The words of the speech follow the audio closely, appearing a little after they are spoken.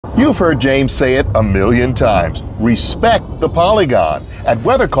You've heard James say it a million times. Respect the Polygon. At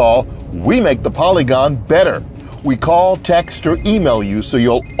Weather Call, we make the Polygon better. We call, text, or email you so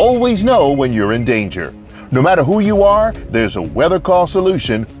you'll always know when you're in danger. No matter who you are, there's a Weather Call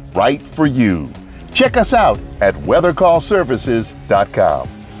solution right for you. Check us out at weathercallservices.com.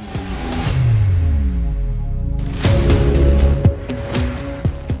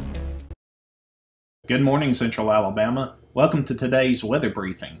 Good morning, Central Alabama. Welcome to today's weather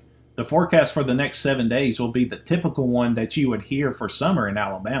briefing. The forecast for the next 7 days will be the typical one that you would hear for summer in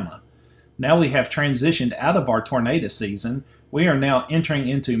Alabama. Now we have transitioned out of our tornado season. We are now entering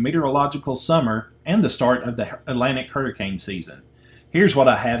into meteorological summer and the start of the Atlantic hurricane season. Here's what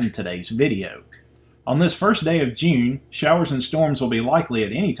I have in today's video. On this first day of June, showers and storms will be likely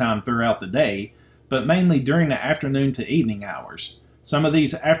at any time throughout the day, but mainly during the afternoon to evening hours. Some of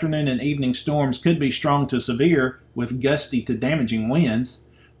these afternoon and evening storms could be strong to severe with gusty to damaging winds.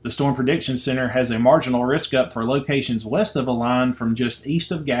 The Storm Prediction Center has a marginal risk up for locations west of a line from just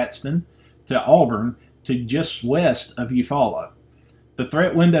east of Gadsden to Auburn to just west of Eufaula. The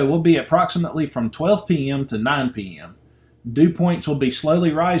threat window will be approximately from 12 p.m. to 9 p.m. Dew points will be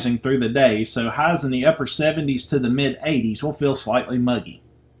slowly rising through the day, so highs in the upper 70s to the mid 80s will feel slightly muggy.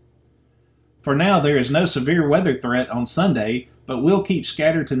 For now, there is no severe weather threat on Sunday, but will keep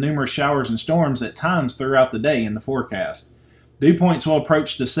scattered to numerous showers and storms at times throughout the day in the forecast. Dew points will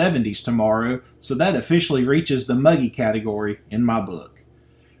approach the 70s tomorrow, so that officially reaches the muggy category in my book.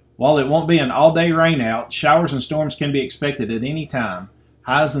 While it won't be an all-day rainout, showers and storms can be expected at any time,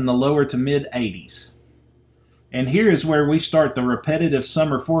 highs in the lower to mid 80s. And here is where we start the repetitive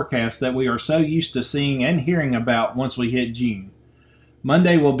summer forecast that we are so used to seeing and hearing about once we hit June.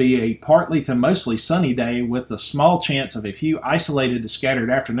 Monday will be a partly to mostly sunny day with a small chance of a few isolated to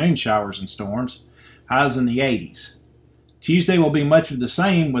scattered afternoon showers and storms, highs in the 80s. Tuesday will be much of the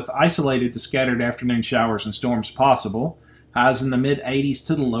same with isolated to scattered afternoon showers and storms possible, highs in the mid 80s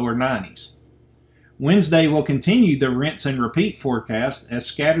to the lower 90s. Wednesday will continue the rinse and repeat forecast as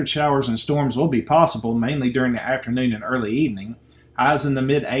scattered showers and storms will be possible mainly during the afternoon and early evening, highs in the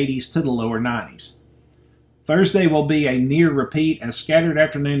mid 80s to the lower 90s. Thursday will be a near repeat as scattered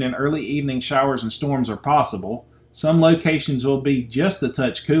afternoon and early evening showers and storms are possible. Some locations will be just a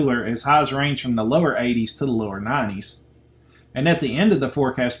touch cooler as highs range from the lower 80s to the lower 90s. And at the end of the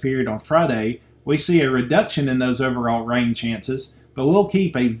forecast period on Friday, we see a reduction in those overall rain chances, but we'll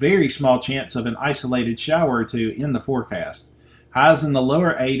keep a very small chance of an isolated shower or two in the forecast. Highs in the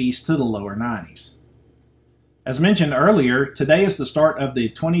lower 80s to the lower 90s. As mentioned earlier, today is the start of the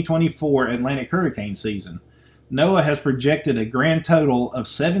 2024 Atlantic hurricane season. NOAA has projected a grand total of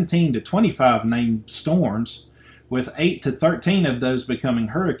 17 to 25 named storms, with 8 to 13 of those becoming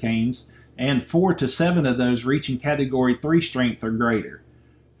hurricanes, and 4 to 7 of those reaching Category 3 strength or greater.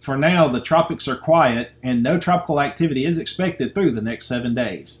 For now, the tropics are quiet, and no tropical activity is expected through the next 7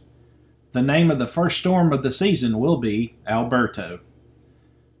 days. The name of the first storm of the season will be Alberto.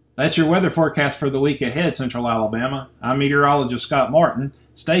 That's your weather forecast for the week ahead, Central Alabama. I'm meteorologist Scott Martin.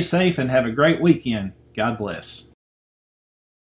 Stay safe and have a great weekend. God bless.